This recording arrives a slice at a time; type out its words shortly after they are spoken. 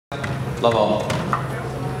Love all.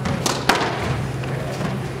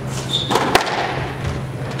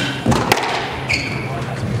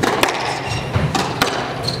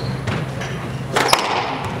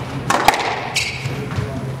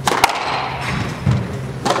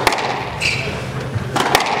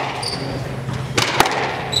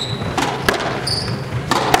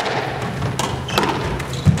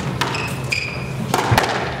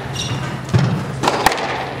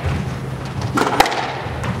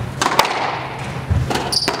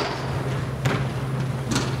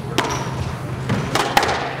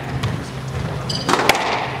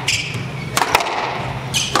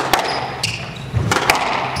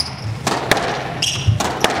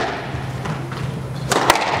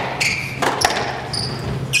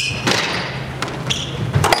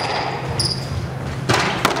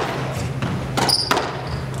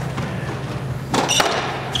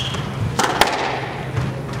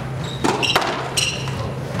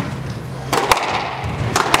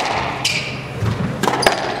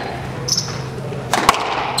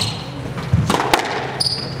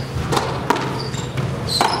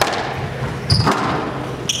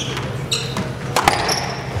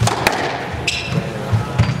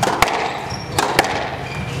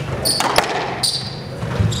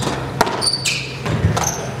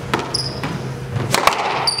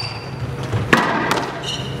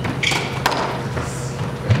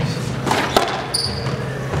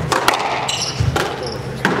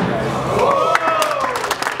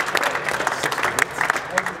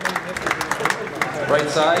 Right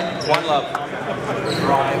side, one love.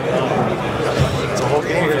 It's a whole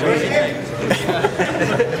game for me.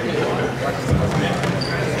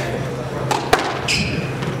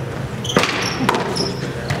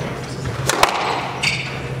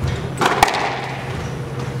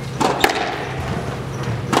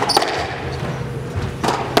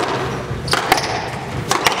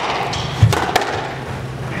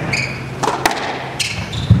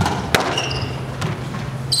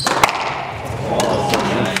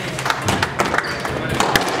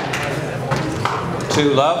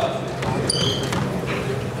 2 love.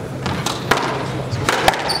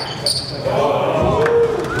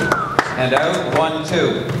 And out,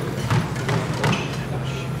 1-2.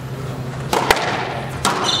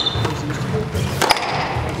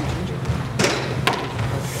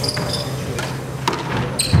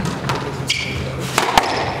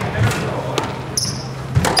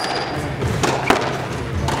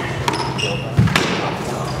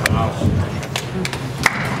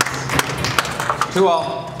 Two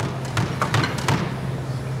all.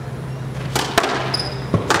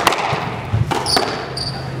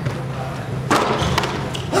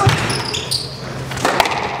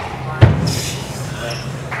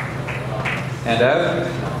 And out.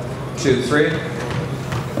 2-3.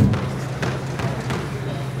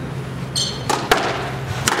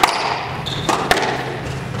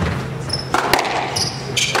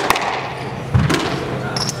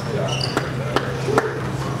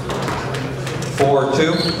 Four,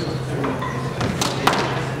 2.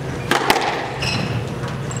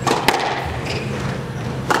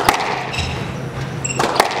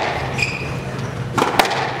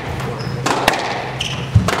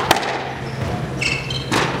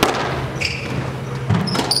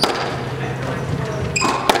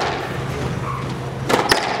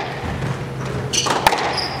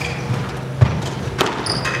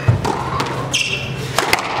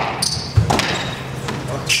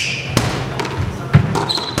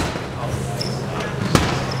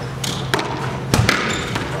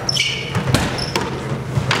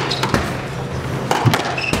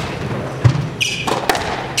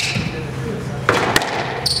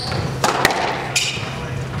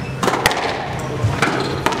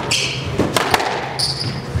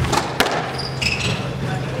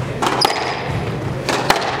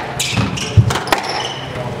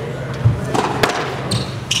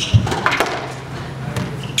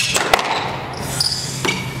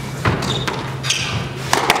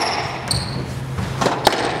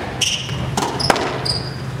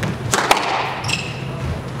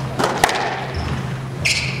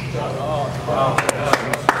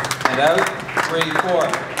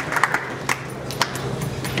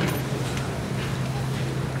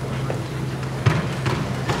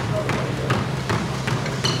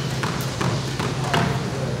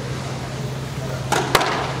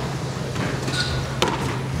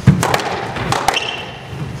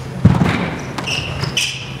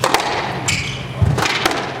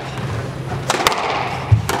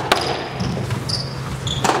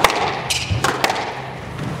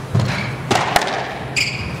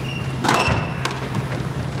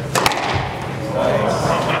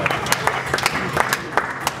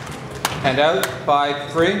 And out,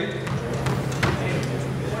 5-3.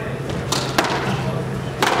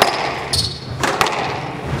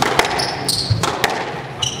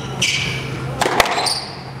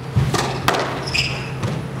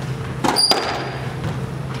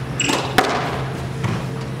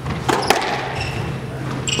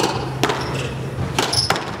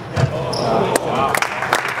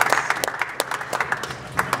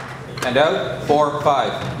 And out,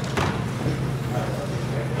 4-5.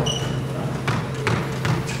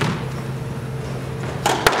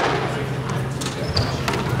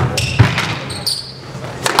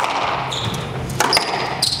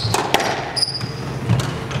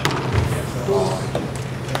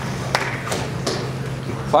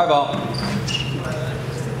 Five all.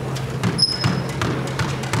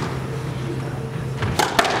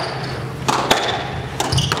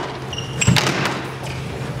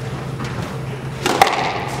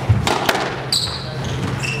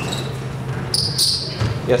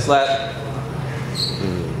 Yes, lad.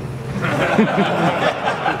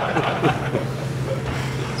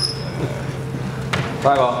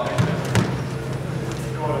 5 all.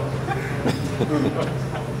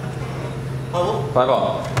 Five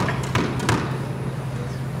all.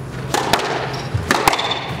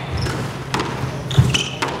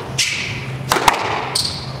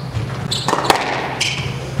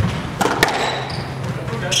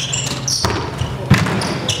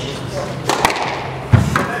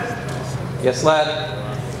 Yes, lad.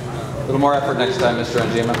 A little more effort next time, Mr.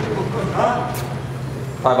 Anjema.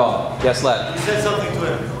 5 all. Yes, lad. You said something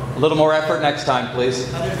to him. A little more effort next time,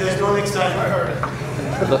 please. And if there's no next time, I heard it.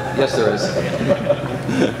 Yes, there is.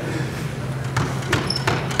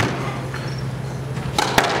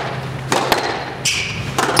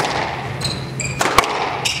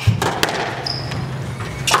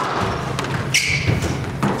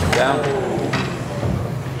 Down.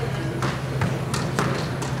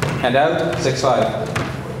 And out, 6-5.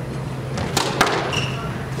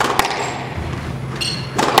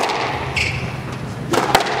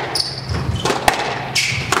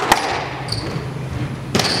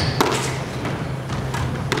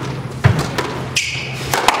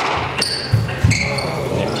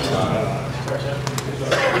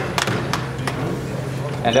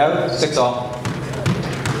 And out, 6 all.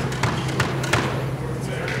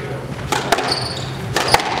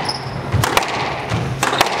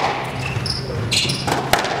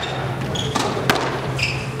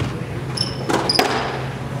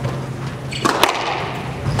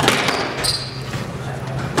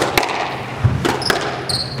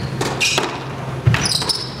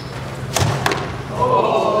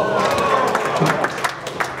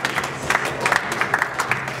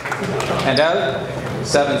 And out,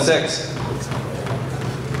 7-6.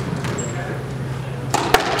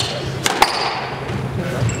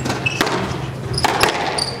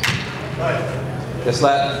 Yes,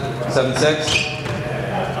 lad. 7-6.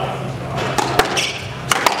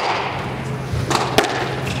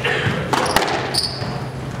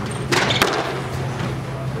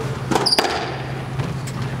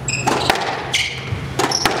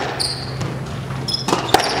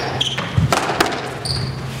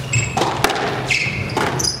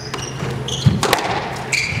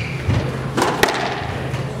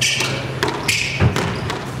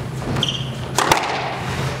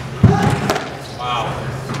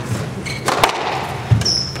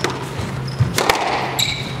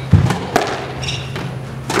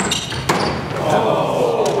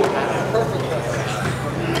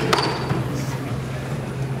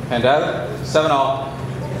 And out, 7 all.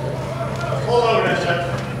 Hold over there,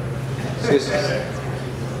 Chuck. Excuse me.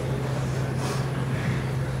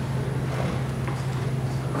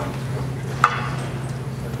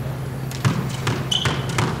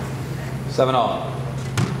 Seven all.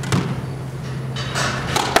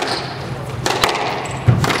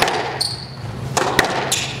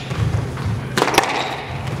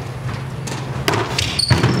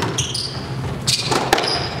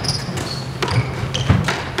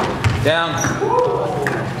 Down.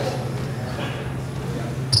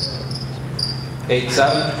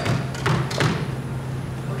 8-7.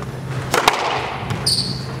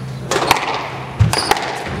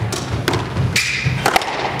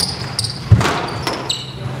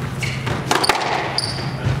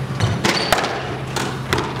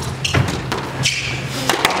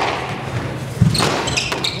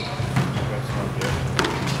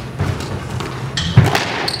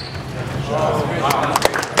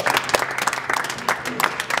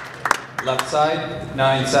 Left side,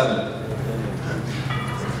 9-7.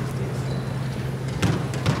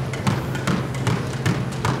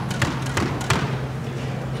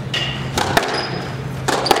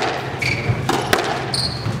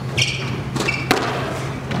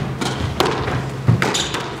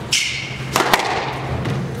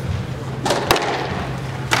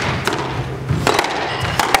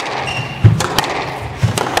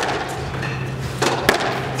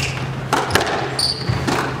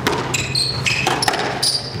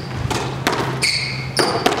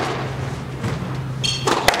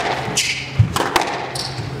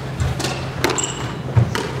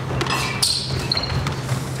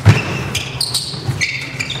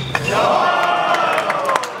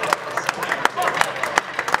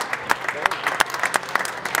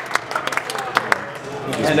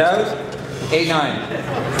 8-9.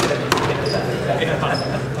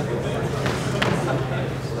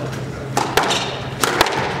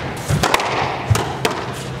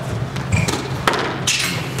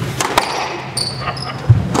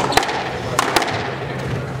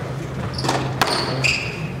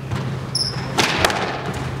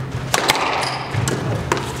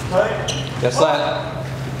 Yes, lad.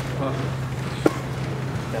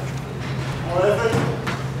 11.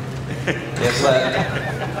 Yes, lad.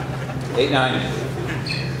 8-9.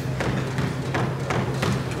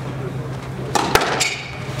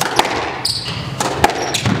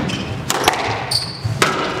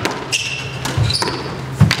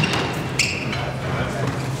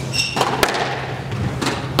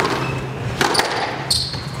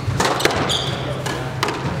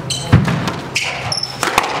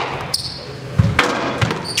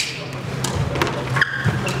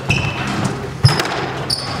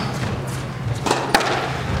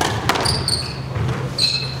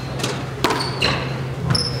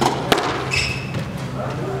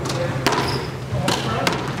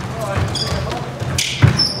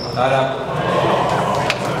 Not up.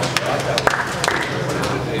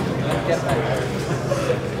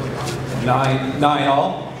 9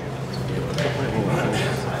 all.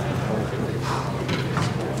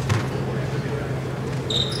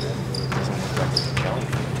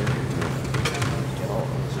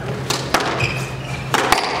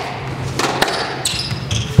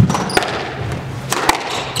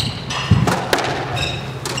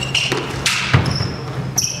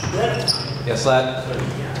 Yes, lad.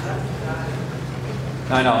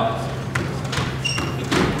 9 all.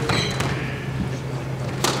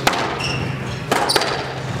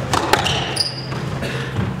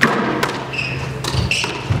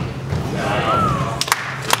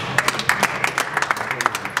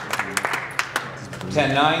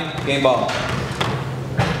 Ten 9, game ball.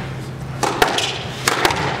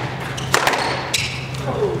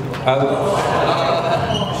 Out.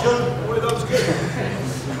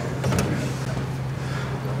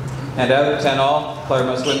 And out, 10 all. Player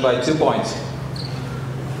must win by 2 points.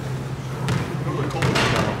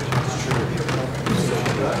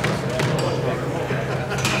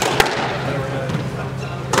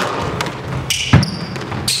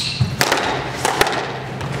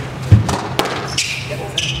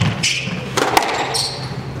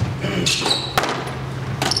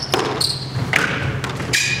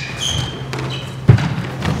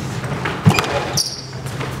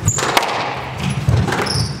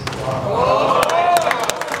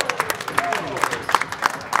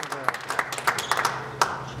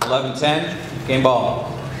 Eleven 10, game ball.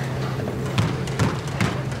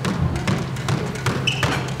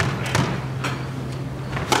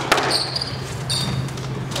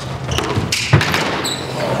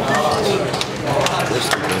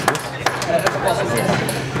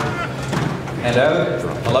 And out,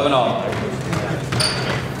 11 all.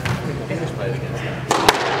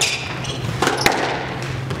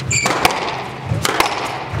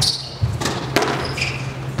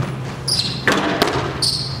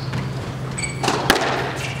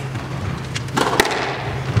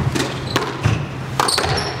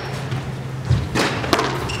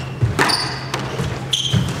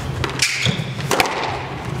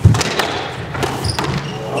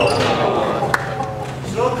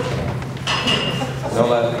 No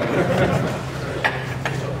left.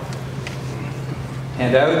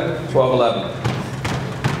 Hand out, 12-11.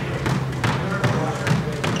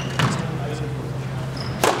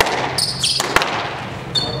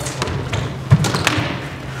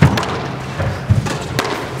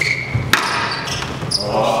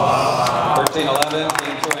 Oh. 13-11,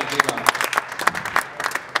 game 2 Anjema.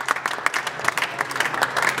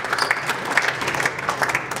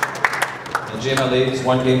 Anjema leads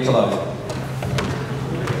 1 game to love.